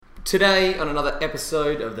Today, on another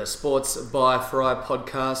episode of the Sports by Fry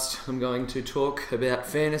podcast, I'm going to talk about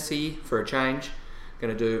fantasy for a change. I'm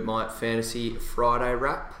going to do my Fantasy Friday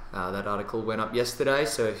wrap. That article went up yesterday,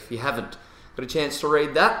 so if you haven't got a chance to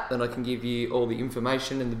read that, then I can give you all the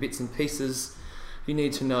information and the bits and pieces you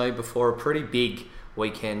need to know before a pretty big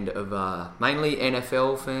weekend of mainly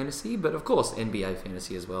NFL fantasy, but of course NBA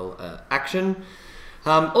fantasy as well, action.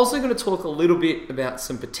 Also going to talk a little bit about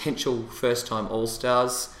some potential first-time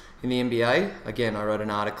All-Stars in the NBA. Again, I wrote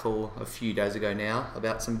an article a few days ago now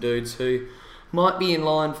about some dudes who might be in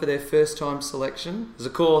line for their first-time selection. There's,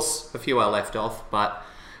 of course, a few I left off, but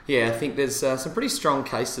yeah, I think there's some pretty strong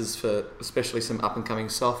cases for especially some up-and-coming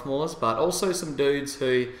sophomores, but also some dudes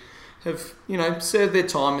who have, served their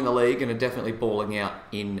time in the league and are definitely balling out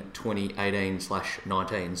in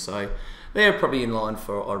 2018/19. So they're probably in line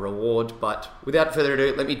for a reward, but without further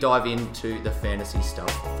ado, let me dive into the fantasy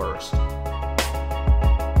stuff first.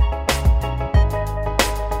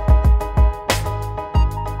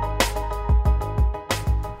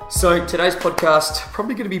 So today's podcast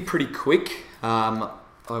probably going to be pretty quick. I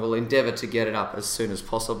will endeavour to get it up as soon as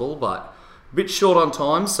possible, but a bit short on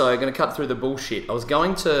time, so I'm going to cut through the bullshit. I was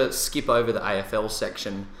going to skip over the AFL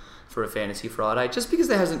section for a Fantasy Friday, just because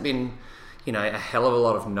there hasn't been, a hell of a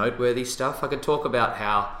lot of noteworthy stuff. I could talk about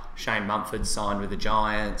how Shane Mumford signed with the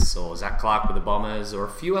Giants, or Zach Clark with the Bombers, or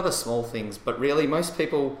a few other small things, but really most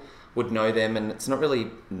people would know them, and it's not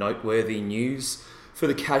really noteworthy news for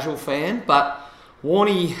the casual fan. But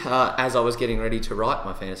Warnie, as I was getting ready to write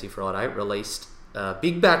my Fantasy Friday, released a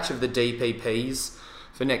big batch of the DPPs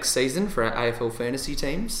for next season for our AFL fantasy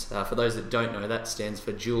teams. For those that don't know, that stands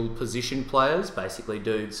for dual position players, basically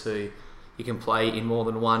dudes who you can play in more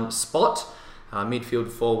than one spot.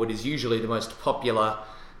 Midfield forward is usually the most popular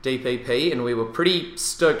DPP, and we were pretty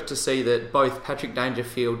stoked to see that both Patrick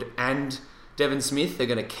Dangerfield and Devon Smith are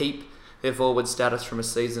going to keep their forward status from a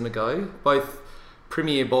season ago. Both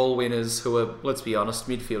Premier Ball winners who are, let's be honest,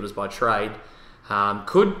 midfielders by trade,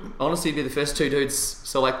 could honestly be the first two dudes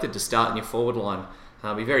selected to start in your forward line.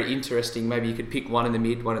 Be very interesting. Maybe you could pick one in the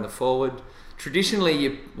mid, one in the forward. Traditionally,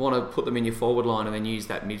 you want to put them in your forward line and then use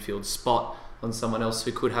that midfield spot on someone else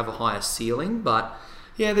who could have a higher ceiling. But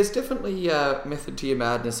yeah, there's definitely a method to your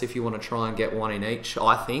madness if you want to try and get one in each,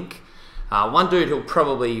 I think. One dude who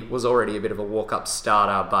probably was already a bit of a walk-up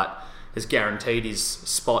starter, but is guaranteed his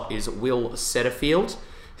spot, is Will Setterfield.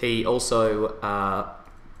 He also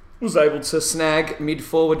was able to snag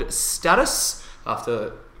mid-forward status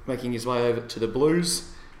after making his way over to the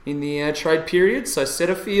Blues in the trade period. So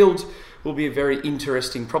Setterfield will be a very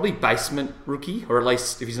interesting, probably basement rookie, or at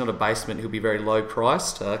least if he's not a basement, he'll be very low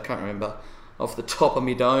priced. I can't remember off the top of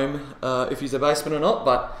my dome if he's a basement or not,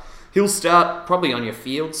 but he'll start probably on your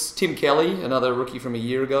fields. Tim Kelly, another rookie from a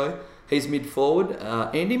year ago, he's mid-forward.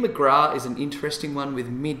 Andy McGrath is an interesting one with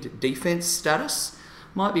mid-defense status.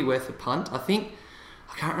 Might be worth a punt. I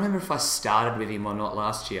can't remember if I started with him or not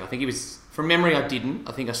last year. I think he was, from memory I didn't.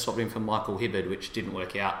 I think I swapped him for Michael Hibberd, which didn't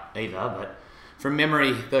work out either. But from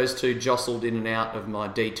memory, those two jostled in and out of my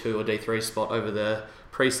D2 or D3 spot over the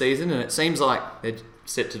pre-season, and it seems like they're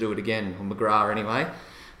set to do it again, or McGrath anyway.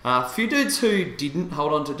 A few dudes who didn't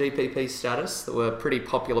hold on to DPP status that were pretty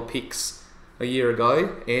popular picks a year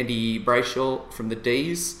ago. Andy Brayshaw from the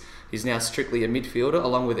D's is now strictly a midfielder,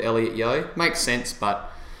 along with Elliot Yeo. Makes sense, but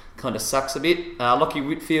kind of sucks a bit. Lockie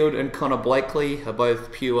Whitfield and Connor Blakely are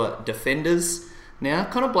both pure defenders now.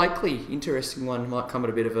 Connor Blakely, interesting one, might come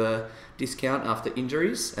at a bit of a discount after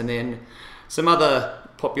injuries. And then some other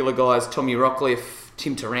popular guys, Tommy Rockcliffe,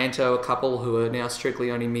 Tim Taranto, a couple who are now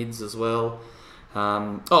strictly only mids as well.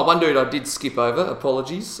 One dude I did skip over,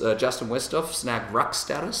 apologies. Justin Westhoff snagged ruck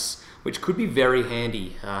status, which could be very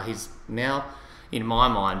handy. He's now, in my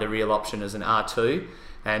mind, a real option as an R2.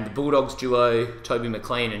 And the Bulldogs duo, Toby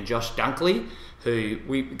McLean and Josh Dunkley, who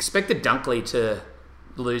we expected Dunkley to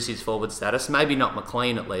lose his forward status. Maybe not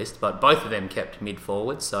McLean at least, but both of them kept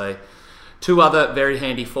mid-forward. So two other very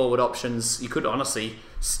handy forward options. You could honestly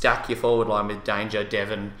stack your forward line with Danger,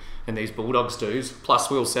 Devon, and these Bulldogs dudes,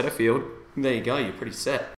 plus Will Setterfield. There you go, you're pretty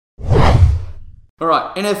set.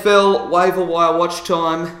 Alright, NFL waiver wire watch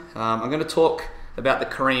time. I'm going to talk about the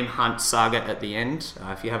Kareem Hunt saga at the end.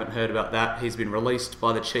 If you haven't heard about that, he's been released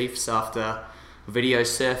by the Chiefs after a video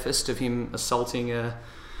surfaced of him assaulting a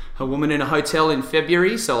woman in a hotel in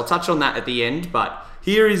February. So I'll touch on that at the end, but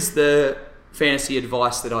here is the fantasy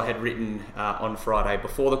advice that I had written on Friday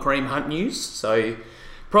before the Kareem Hunt news. So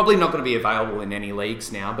probably not going to be available in any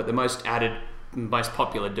leagues now, but the most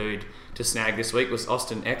popular dude to snag this week was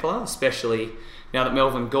Austin Eckler, especially now that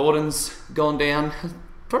Melvin Gordon's gone down.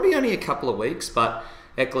 Probably only a couple of weeks, but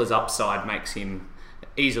Eckler's upside makes him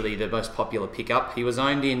easily the most popular pickup. He was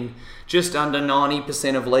owned in just under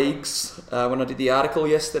 90% of leagues when I did the article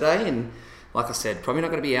yesterday, and like I said, probably not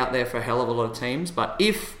going to be out there for a hell of a lot of teams, but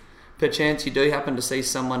if perchance you do happen to see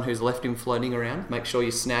someone who's left him floating around, make sure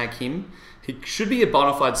you snag him. He should be a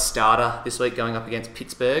bona fide starter this week going up against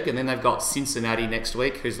Pittsburgh, and then they've got Cincinnati next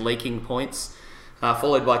week, who's leaking points,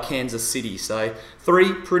 followed by Kansas City. So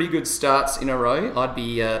 3 pretty good starts in a row. I'd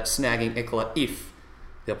be snagging Ekeler if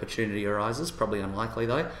the opportunity arises. Probably unlikely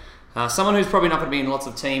though. Someone who's probably not going to be in lots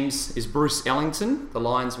of teams is Bruce Ellington, the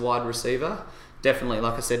Lions wide receiver. Definitely,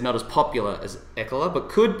 like I said, not as popular as Ekeler, but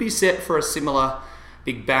could be set for a similar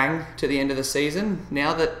big bang to the end of the season.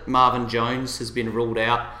 Now that Marvin Jones has been ruled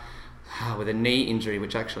out with a knee injury,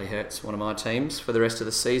 which actually hurts one of my teams for the rest of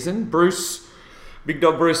the season, Big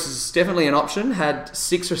Dog Bruce is definitely an option. Had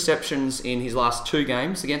 6 receptions in his last 2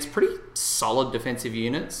 games against pretty solid defensive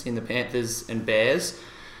units in the Panthers and Bears.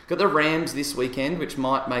 Got the Rams this weekend, which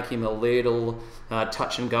might make him a little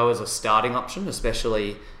touch and go as a starting option,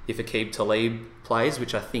 especially if Aqib Talib plays,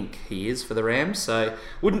 which I think he is for the Rams. So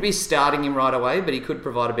wouldn't be starting him right away, but he could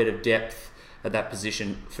provide a bit of depth at that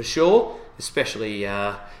position for sure, especially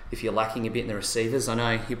if you're lacking a bit in the receivers. I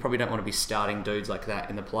know you probably don't want to be starting dudes like that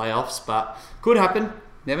in the playoffs, but could happen.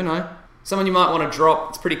 Never know. Someone you might want to drop,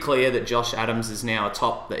 it's pretty clear that Josh Adams is now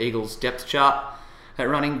atop the Eagles depth chart at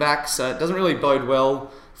running back, so it doesn't really bode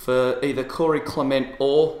well for either Corey Clement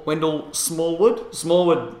or Wendell Smallwood.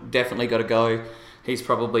 Smallwood definitely got to go. He's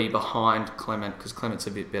probably behind Clement because Clement's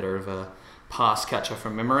a bit better of a pass catcher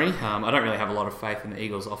from memory. I don't really have a lot of faith in the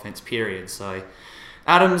Eagles offense, period. So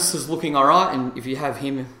Adams is looking all right, and if you have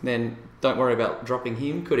him, then don't worry about dropping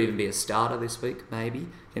him. Could even be a starter this week, maybe,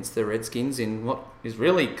 against the Redskins in what is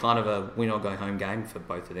really kind of a win-or-go-home game for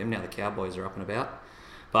both of them. Now the Cowboys are up and about.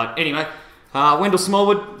 But anyway, Wendell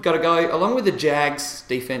Smallwood got to go, along with the Jags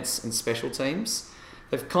defense and special teams.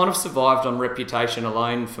 They've kind of survived on reputation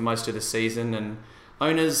alone for most of the season, and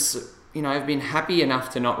owners, have been happy enough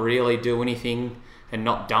to not really do anything and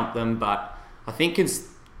not dump them. But I think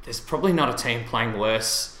there's probably not a team playing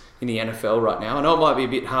worse in the NFL right now. I know it might be a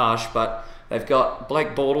bit harsh, but they've got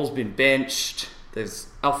Blake Bortles been benched. There's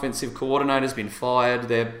offensive coordinators been fired.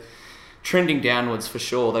 They're trending downwards for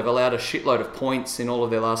sure. They've allowed a shitload of points in all of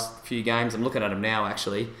their last few games. I'm looking at them now,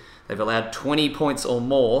 actually. They've allowed 20 points or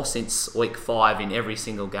more since week 5 in every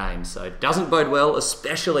single game. So it doesn't bode well,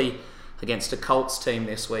 especially against a Colts team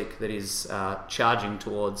this week that is charging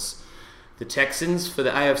towards the Texans for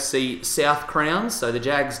the AFC South crown. So the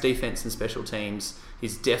Jags defense and special teams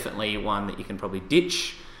is definitely one that you can probably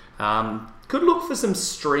ditch. Could look for some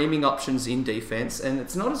streaming options in defense, and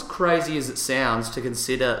it's not as crazy as it sounds to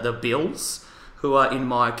consider the Bills, who are in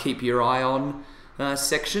my keep your eye on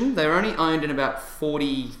section. They're only owned in about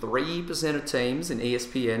 43% of teams in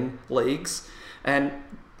ESPN leagues, and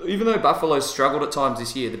even though Buffalo's struggled at times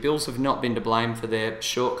this year, the Bills have not been to blame for their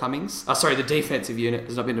shortcomings. The defensive unit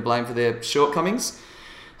has not been to blame for their shortcomings.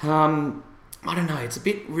 I don't know, it's a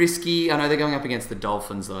bit risky. I know they're going up against the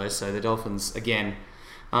Dolphins though, so the Dolphins, again,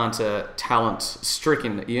 aren't a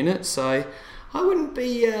talent-stricken unit, so I wouldn't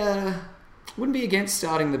be against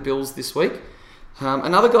starting the Bills this week.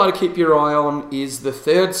 Another guy to keep your eye on is the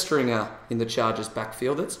third stringer in the Chargers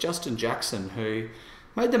backfield. That's Justin Jackson, who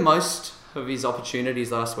made the most of his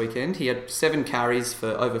opportunities last weekend. He had 7 carries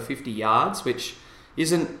for over 50 yards, which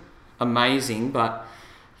isn't amazing, but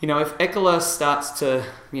if Ekeler starts to,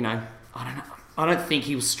 I don't think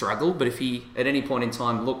he'll struggle, but if he at any point in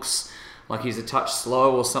time looks like he's a touch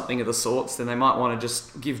slow or something of the sorts, then they might want to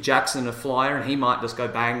just give Jackson a flyer and he might just go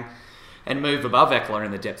bang and move above Ekeler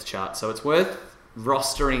in the depth chart. So it's worth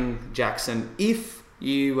rostering Jackson if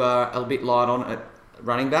you are a bit light on at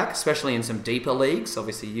running back, especially in some deeper leagues.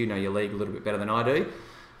 Obviously, you know your league a little bit better than I do.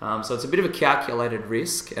 So it's a bit of a calculated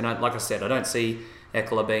risk. And like I said, I don't see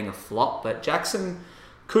Ekeler being a flop, but Jackson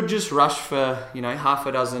could just rush for, half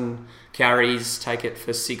a dozen carries, take it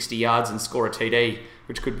for 60 yards and score a TD,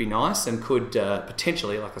 which could be nice and could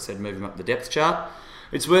potentially, like I said, move him up the depth chart.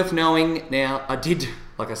 It's worth knowing. Now, I did,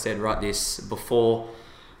 like I said, write this before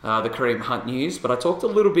the Kareem Hunt news, but I talked a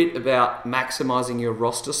little bit about maximising your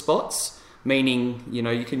roster spots, meaning,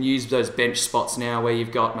 you can use those bench spots now where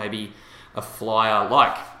you've got maybe a flyer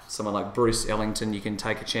like someone like Bruce Ellington you can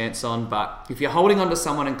take a chance on, but if you're holding on to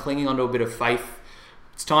someone and clinging onto a bit of faith,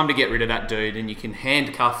 it's time to get rid of that dude, and you can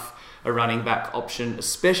handcuff a running back option,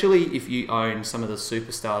 especially if you own some of the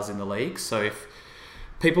superstars in the league. So if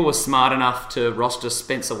people were smart enough to roster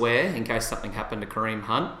Spencer Ware in case something happened to Kareem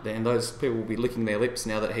Hunt, then those people will be licking their lips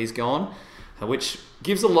now that he's gone, which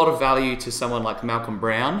gives a lot of value to someone like Malcolm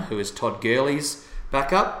Brown, who is Todd Gurley's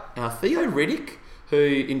backup. Theo Riddick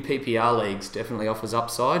who in PPR leagues definitely offers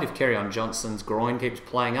upside. If Kerryon Johnson's groin keeps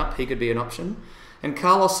playing up, he could be an option. And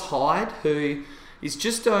Carlos Hyde, who is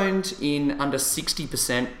just owned in under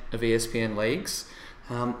 60% of ESPN leagues.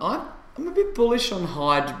 I'm a bit bullish on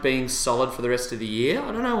Hyde being solid for the rest of the year.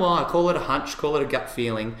 I don't know why. I call it a hunch, call it a gut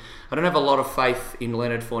feeling. I don't have a lot of faith in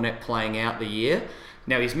Leonard Fournette playing out the year.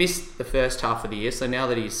 Now, he's missed the first half of the year, so now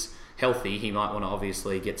that he's healthy, he might want to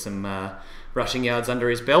obviously get some rushing yards under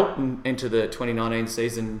his belt and enter the 2019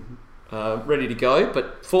 season ready to go.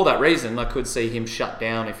 But for that reason, I could see him shut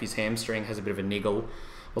down if his hamstring has a bit of a niggle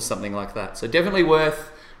or something like that. So definitely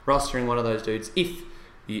worth rostering one of those dudes if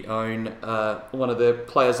you own one of the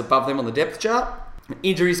players above them on the depth chart.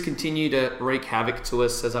 Injuries continue to wreak havoc to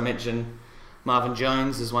us. As I mentioned, Marvin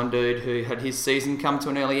Jones is one dude who had his season come to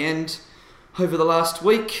an early end over the last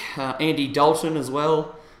week. Andy Dalton as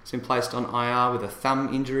well has been placed on IR with a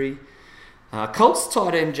thumb injury. Colts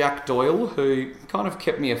tight end Jack Doyle, who kind of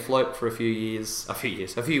kept me afloat for a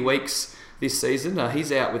few weeks this season.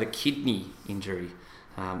 He's out with a kidney injury,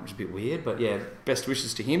 which is a bit weird, but yeah, best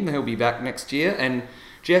wishes to him. He'll be back next year. And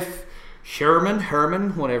Jeff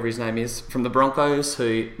Herman, whatever his name is, from the Broncos,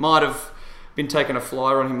 who might have been taking a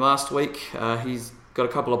flyer on him last week. He's got a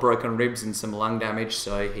couple of broken ribs and some lung damage,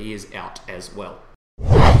 so he is out as well.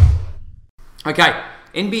 Okay,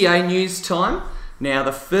 NBA news time. Now,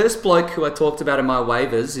 the first bloke who I talked about in my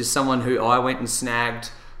waivers is someone who I went and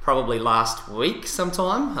snagged probably last week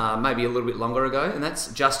sometime, maybe a little bit longer ago, and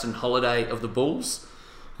that's Justin Holiday of the Bulls.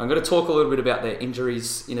 I'm going to talk a little bit about their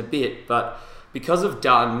injuries in a bit, but because of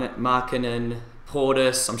Dunn, Markkanen,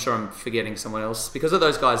 Portis, I'm sure I'm forgetting someone else, because of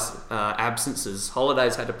those guys' absences,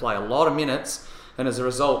 Holiday's had to play a lot of minutes, and as a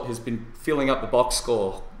result has been filling up the box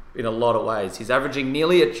score in a lot of ways. He's averaging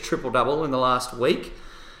nearly a triple-double in the last week,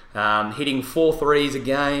 hitting 4 threes a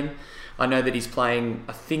game. I know that he's playing,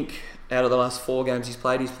 I think, out of the last 4 games he's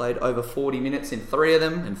played over 40 minutes in 3 of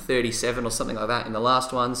them and 37 or something like that in the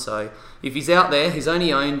last one. So if he's out there, he's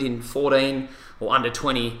only owned in 14 or under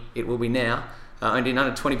 20, it will be now, owned in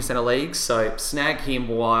under 20% of leagues. So snag him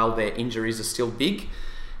while their injuries are still big.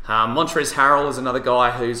 Montrezl Harrell is another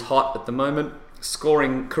guy who's hot at the moment,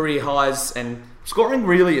 scoring career highs and scoring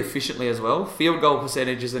really efficiently as well. Field goal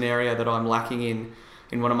percentage is an area that I'm lacking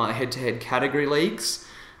in one of my head-to-head category leagues.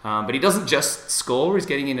 But he doesn't just score, he's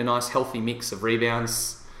getting in a nice healthy mix of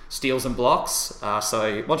rebounds, steals and blocks.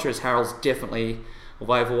 So Montrezl Harrell's definitely a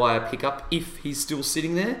waiver wire pickup if he's still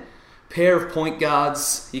sitting there. Pair of point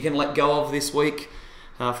guards you can let go of this week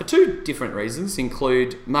for 2 different reasons,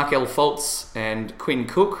 include Markelle Fultz and Quinn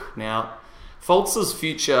Cook. Now, Fultz's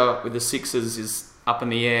future with the Sixers is up in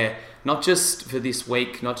the air, not just for this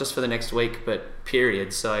week, not just for the next week, but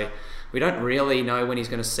period. So we don't really know when he's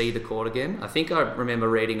going to see the court again. I think I remember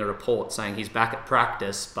reading a report saying he's back at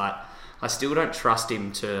practice, but I still don't trust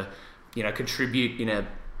him to, contribute in a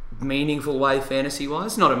meaningful way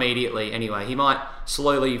fantasy-wise. Not immediately, anyway. He might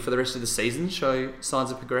slowly, for the rest of the season, show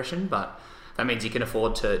signs of progression, but that means you can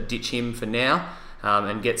afford to ditch him for now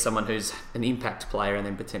and get someone who's an impact player and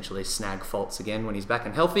then potentially snag Fultz again when he's back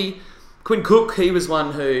and healthy. Quinn Cook, he was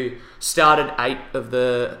one who started 8 of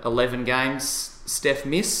the 11 games Steph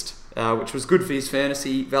missed, which was good for his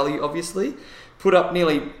fantasy value, obviously. Put up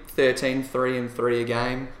nearly 13, 3 and 3 a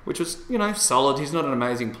game, which was, solid. He's not an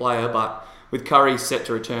amazing player, but with Curry set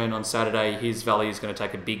to return on Saturday, his value is going to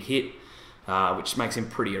take a big hit, which makes him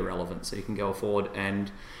pretty irrelevant. So you can go forward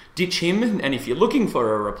and ditch him. And if you're looking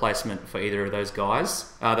for a replacement for either of those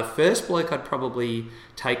guys, the first bloke I'd probably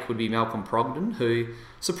take would be Malcolm Brogdon, who,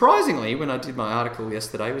 surprisingly, when I did my article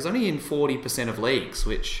yesterday, was only in 40% of leagues,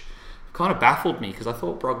 which kind of baffled me because I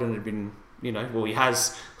thought Brogdon had been, he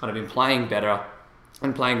has kind of been playing better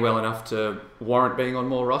and playing well enough to warrant being on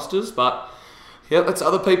more rosters. But yeah, that's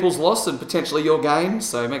other people's loss and potentially your gain.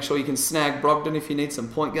 So make sure you can snag Brogdon if you need some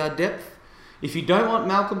point guard depth. If you don't want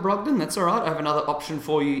Malcolm Brogdon, that's all right. I have another option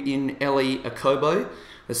for you in Eli Okobo,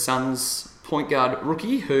 the Suns point guard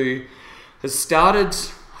rookie, who has started,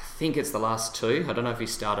 I think it's the last 2. I don't know if he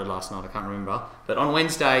started last night, I can't remember. But on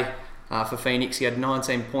Wednesday, for Phoenix, he had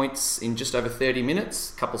 19 points in just over 30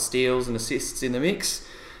 minutes, a couple steals and assists in the mix.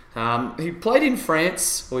 He played in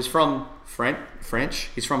France, or he's from French.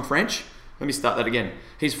 He's from French. Let me start that again.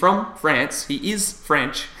 He's from France. He is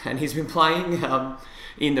French, and he's been playing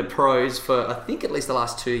in the pros for, I think, at least the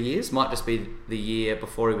last 2 years. Might just be the year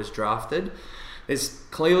before he was drafted. There's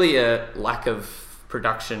clearly a lack of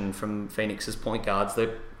production from Phoenix's point guards.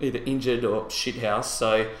 They're either injured or shithouse.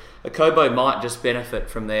 So Okobo might just benefit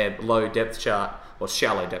from their low depth chart, or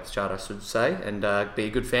shallow depth chart, I should say, and be a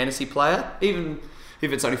good fantasy player. Even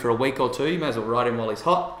if it's only for a week or 2, you may as well ride him while he's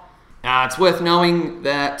hot. It's worth knowing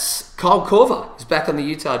that Kyle Korver is back on the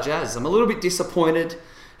Utah Jazz. I'm a little bit disappointed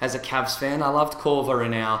as a Cavs fan. I loved Korver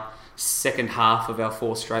in our second half of our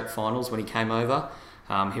 4 straight finals when he came over.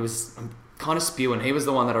 I'm kind of spewing. He was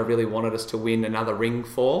the one that I really wanted us to win another ring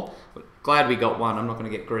for. But glad we got one. I'm not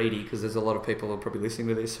going to get greedy because there's a lot of people who are probably listening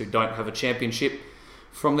to this who don't have a championship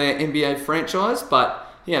from their NBA franchise. But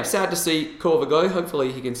yeah, I'm sad to see Korver go.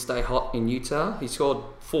 Hopefully he can stay hot in Utah. He scored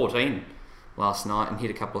 14 last night and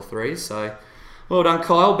hit a couple of threes. So well done,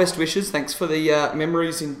 Kyle. Best wishes. Thanks for the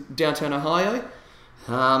memories in downtown Ohio.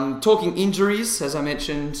 Talking injuries, as I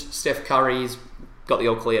mentioned, Steph Curry's got the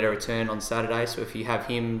all clear to return on Saturday. So if you have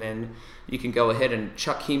him, then you can go ahead and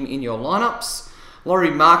chuck him in your lineups. Lauri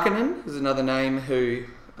Markkanen is another name who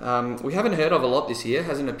we haven't heard of a lot this year.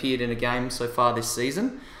 Hasn't appeared in a game so far this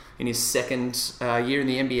season in his second year in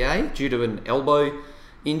the NBA due to an elbow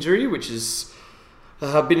injury, which has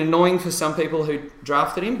been annoying for some people who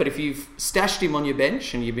drafted him. But if you've stashed him on your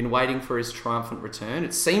bench and you've been waiting for his triumphant return,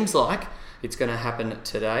 it seems like it's going to happen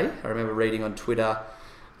today. I remember reading on Twitter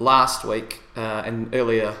last week and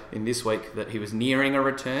earlier in this week that he was nearing a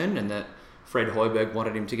return and that Fred Hoiberg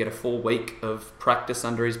wanted him to get a full week of practice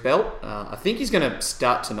under his belt. I think he's going to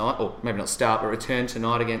start tonight, or maybe not start, but return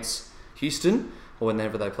tonight against Houston, or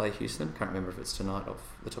whenever they play Houston. Can't remember if it's tonight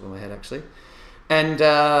off the top of my head, actually. And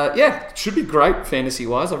yeah, should be great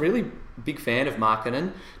fantasy-wise. I'm really big fan of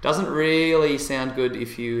Markkanen. Doesn't really sound good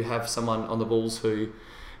if you have someone on the Bulls who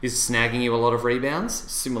is snagging you a lot of rebounds,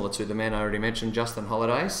 similar to the man I already mentioned, Justin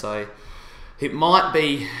Holiday. So it might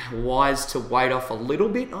be wise to wait off a little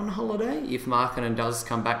bit on Holiday if Markkanen does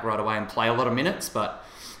come back right away and play a lot of minutes. But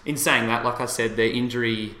in saying that, like I said, their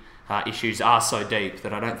injury issues are so deep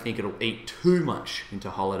that I don't think it'll eat too much into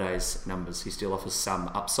Holiday's numbers. He still offers some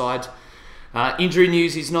upside. Injury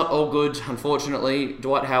news is not all good, unfortunately.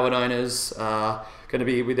 Dwight Howard owners are going to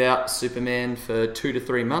be without Superman for 2 to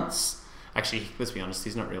 3 months. Actually, let's be honest,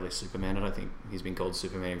 he's not really Superman. I don't think he's been called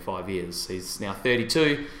Superman in 5 years. He's now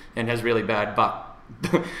 32 and has really bad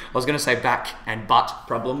I was going to say back and butt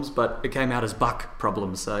problems, but it came out as buck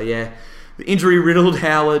problems. So yeah, the injury-riddled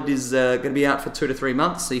Howard is going to be out for 2 to 3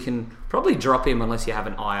 months, so you can probably drop him unless you have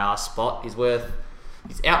an IR spot.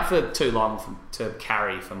 He's out for too long to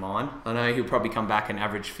carry for mine. I know he'll probably come back and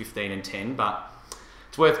average 15 and 10, but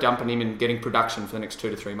it's worth dumping him and getting production for the next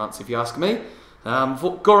 2 to 3 months, if you ask me.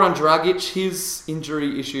 For Goran Dragic, his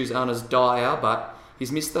injury issues aren't as dire, but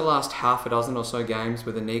he's missed the last half a dozen or so games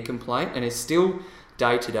with a knee complaint and is still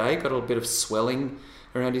day-to-day, got a little bit of swelling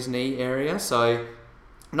around his knee area, so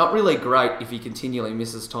not really great if he continually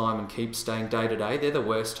misses time and keeps staying day-to-day. They're the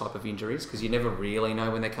worst type of injuries because you never really know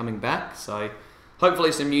when they're coming back, so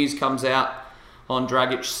hopefully some news comes out on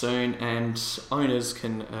Dragic soon and owners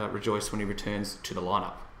can rejoice when he returns to the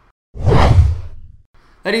lineup.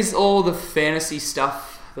 That is all the fantasy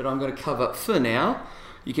stuff that I'm going to cover for now.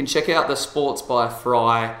 You can check out the Sports by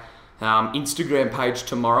Fry Instagram page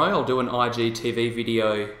tomorrow. I'll do an IGTV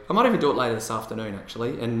video. I might even do it later this afternoon,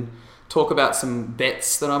 actually, and talk about some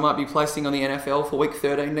bets that I might be placing on the NFL for Week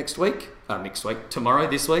 13 this week, and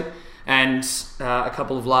a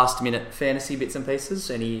couple of last-minute fantasy bits and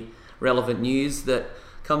pieces. Any relevant news that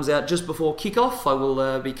comes out just before kickoff, I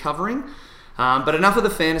will be covering. But enough of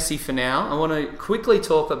the fantasy for now. I want to quickly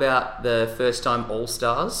talk about the first-time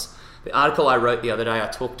All-Stars. The article I wrote the other day, I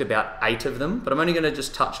talked about 8 of them, but I'm only going to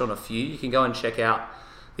just touch on a few. You can go and check out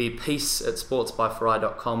the piece at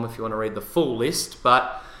sportsbyfry.com if you want to read the full list.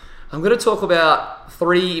 But I'm going to talk about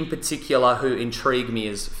 3 in particular who intrigue me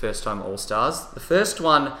as first-time All-Stars. The first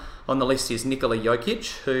one on the list is Nikola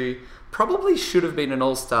Jokic, who probably should have been an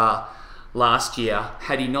All-Star last year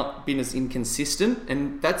had he not been as inconsistent,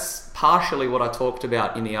 and that's partially what I talked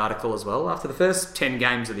about in the article as well. After the first 10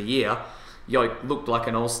 games of the year, Jokic looked like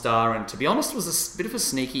an all-star and, to be honest, was a bit of a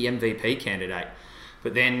sneaky MVP candidate.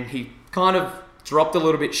 But then he kind of dropped a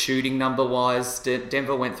little bit shooting number-wise.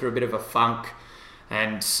 Denver went through a bit of a funk,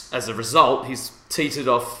 and as a result, he's teetered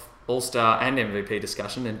off all-star and MVP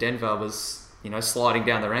discussion, and Denver was, sliding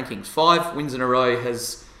down the rankings. 5 wins in a row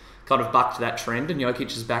has kind of bucked that trend, and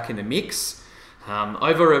Jokic is back in the mix.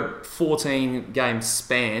 Over a 14-game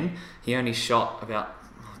span, he only shot about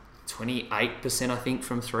 28%, I think,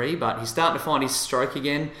 from 3, but he's starting to find his stroke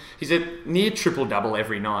again. He's a near triple-double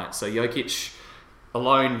every night, so Jokic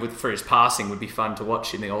alone for his passing would be fun to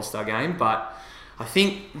watch in the All-Star game, but I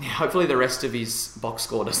think hopefully the rest of his box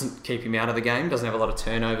score doesn't keep him out of the game, doesn't have a lot of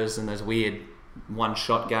turnovers and those weird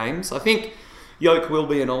one-shot games. I think Jokic will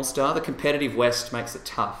be an All-Star. The competitive West makes it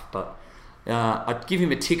tough, but I'd give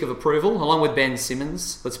him a tick of approval, along with Ben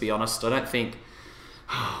Simmons. Let's be honest, I don't think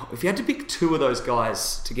if you had to pick two of those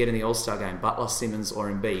guys to get in the All-Star game, Butler, Simmons or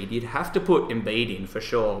Embiid, you'd have to put Embiid in for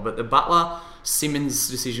sure. But the Butler-Simmons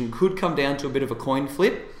decision could come down to a bit of a coin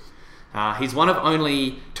flip. He's one of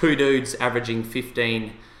only two dudes averaging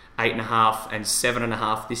 15, 8.5 and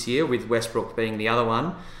 7.5 this year, with Westbrook being the other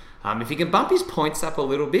one. If he can bump his points up a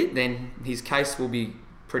little bit, then his case will be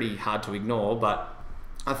pretty hard to ignore. But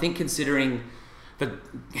I think considering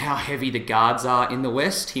how heavy the guards are in the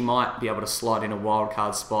West, he might be able to slide in a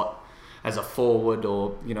wildcard spot as a forward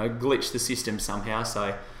or, glitch the system somehow.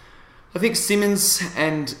 So I think Simmons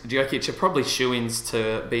and Jokic are probably shoo-ins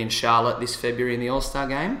to be in Charlotte this February in the All-Star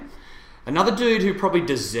game. Another dude who probably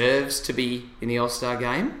deserves to be in the All-Star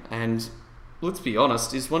game, and let's be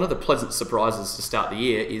honest, is one of the pleasant surprises to start the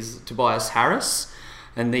year, is Tobias Harris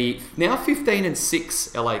and the now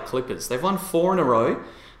 15-6 LA Clippers. They've won 4 in a row.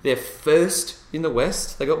 They're first in the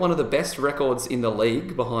West. They got one of the best records in the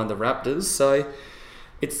league behind the Raptors. So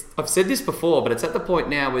I've said this before, but it's at the point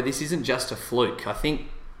now where this isn't just a fluke. I think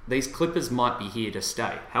these Clippers might be here to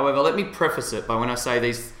stay. However, let me preface it by when I say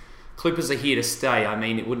these Clippers are here to stay, I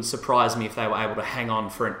mean it wouldn't surprise me if they were able to hang on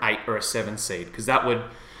for an 8 or a 7 seed, because that would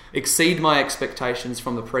exceed my expectations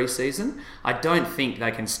from the preseason. I don't think they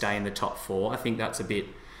can stay in the top 4. I think that's a bit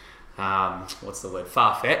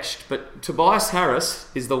far-fetched. But Tobias Harris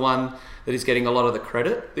is the one that is getting a lot of the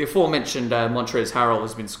credit. The aforementioned Montrezl Harrell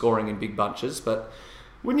has been scoring in big bunches, but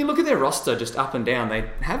when you look at their roster just up and down, they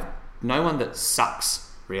have no one that sucks,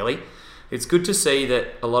 really. It's good to see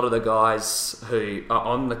that a lot of the guys who are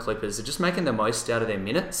on the Clippers are just making the most out of their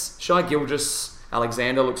minutes. Shai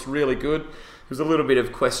Gilgeous-Alexander looks really good. There's a little bit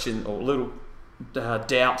of question or a little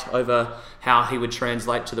doubt over how he would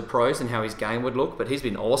translate to the pros and how his game would look, but he's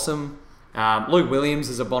been awesome. Lou Williams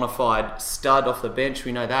is a bona fide stud off the bench,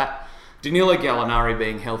 we know that. Danilo Gallinari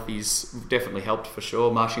being healthy's definitely helped for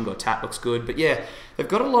sure. Marcin Gortat looks good, but yeah, they've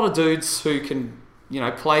got a lot of dudes who can,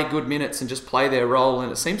 play good minutes and just play their role, and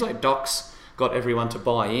it seems like Doc's got everyone to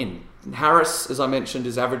buy in. Harris, as I mentioned,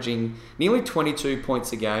 is averaging nearly 22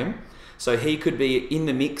 points a game, so he could be in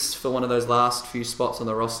the mix for one of those last few spots on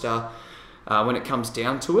the roster when it comes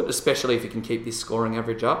down to it, especially if he can keep this scoring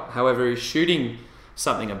average up. However, he's shooting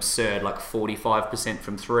something absurd, like 45%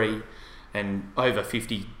 from 3 and over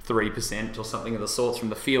 53% or something of the sorts from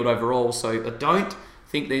the field overall, so I don't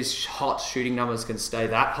think these hot shooting numbers can stay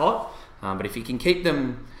that hot. But if he can keep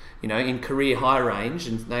them, in career high range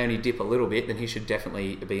and they only dip a little bit, then he should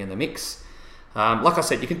definitely be in the mix. Like I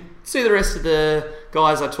said, you can see the rest of the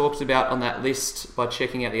guys I talked about on that list by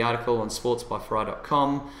checking out the article on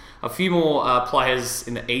sportsbyfry.com. A few more players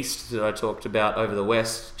in the East that I talked about over the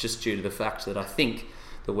West, just due to the fact that I think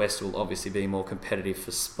the West will obviously be more competitive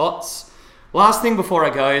for spots. Last thing before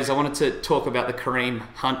I go is I wanted to talk about the Kareem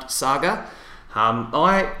Hunt saga.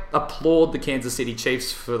 I applaud the Kansas City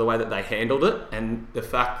Chiefs for the way that they handled it and the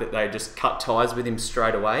fact that they just cut ties with him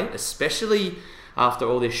straight away, especially after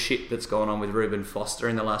all this shit that's gone on with Reuben Foster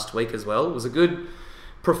in the last week as well. It was a good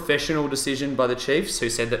professional decision by the Chiefs, who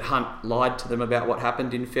said that Hunt lied to them about what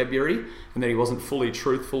happened in February and that he wasn't fully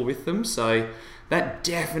truthful with them. So that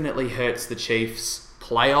definitely hurts the Chiefs'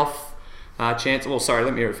 playoff chance. Well, sorry,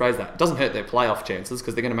 let me rephrase that. It doesn't hurt their playoff chances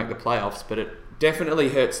because they're going to make the playoffs, but it definitely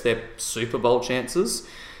hurts their Super Bowl chances,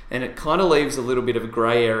 and it kind of leaves a little bit of a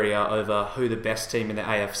grey area over who the best team in the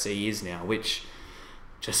AFC is now, which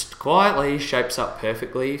just quietly shapes up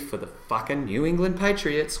perfectly for the fucking New England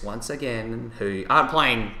Patriots once again, who aren't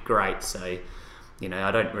playing great, so,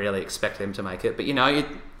 I don't really expect them to make it, but, it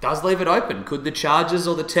does leave it open. Could the Chargers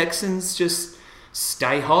or the Texans just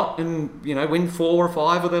stay hot and, win 4 or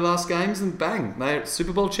 5 of their last games and bang, they're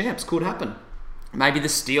Super Bowl champs? Could happen. Maybe the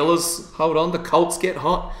Steelers hold on, the Colts get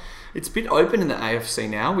hot. It's a bit open in the AFC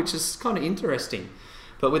now, which is kind of interesting.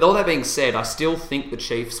 But with all that being said, I still think the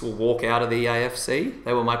Chiefs will walk out of the AFC.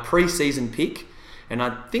 They were my pre-season pick, and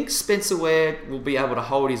I think Spencer Ware will be able to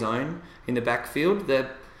hold his own in the backfield. The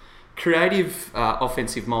creative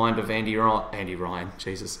offensive mind of Andrew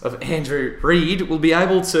Reid will be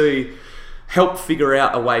able to help figure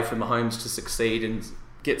out a way for Mahomes to succeed and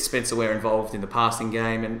get Spencer Ware involved in the passing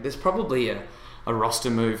game. And there's probably a roster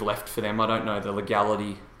move left for them. I don't know the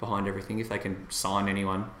legality behind everything. If they can sign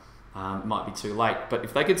anyone, it might be too late. But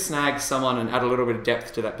if they could snag someone and add a little bit of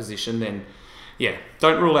depth to that position, then yeah,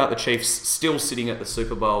 don't rule out the Chiefs still sitting at the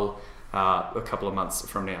Super Bowl a couple of months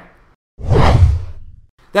from now.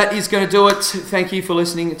 That is going to do it. Thank you for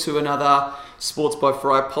listening to another Sports by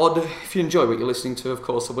Fry pod. If you enjoy what you're listening to, of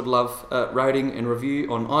course, I would love a rating and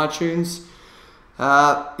review on iTunes.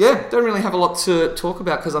 Yeah, don't really have a lot to talk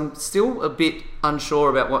about because I'm still a bit unsure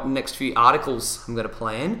about what next few articles I'm going to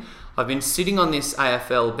plan. I've been sitting on this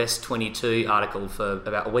AFL Best 22 article for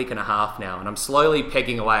about a week and a half now, and I'm slowly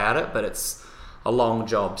pegging away at it, but it's a long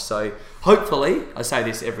job. So hopefully, I say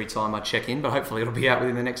this every time I check in, but hopefully it'll be out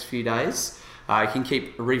within the next few days. You can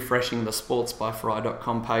keep refreshing the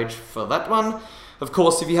sportsbyfry.com page for that one. Of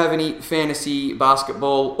course, if you have any fantasy,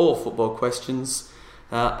 basketball or football questions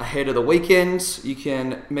ahead of the weekend, you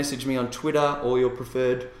can message me on Twitter or your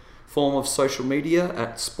preferred form of social media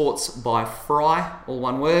at sportsbyfry, all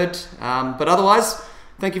one word. But otherwise,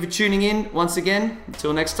 thank you for tuning in once again.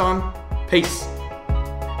 Until next time, peace.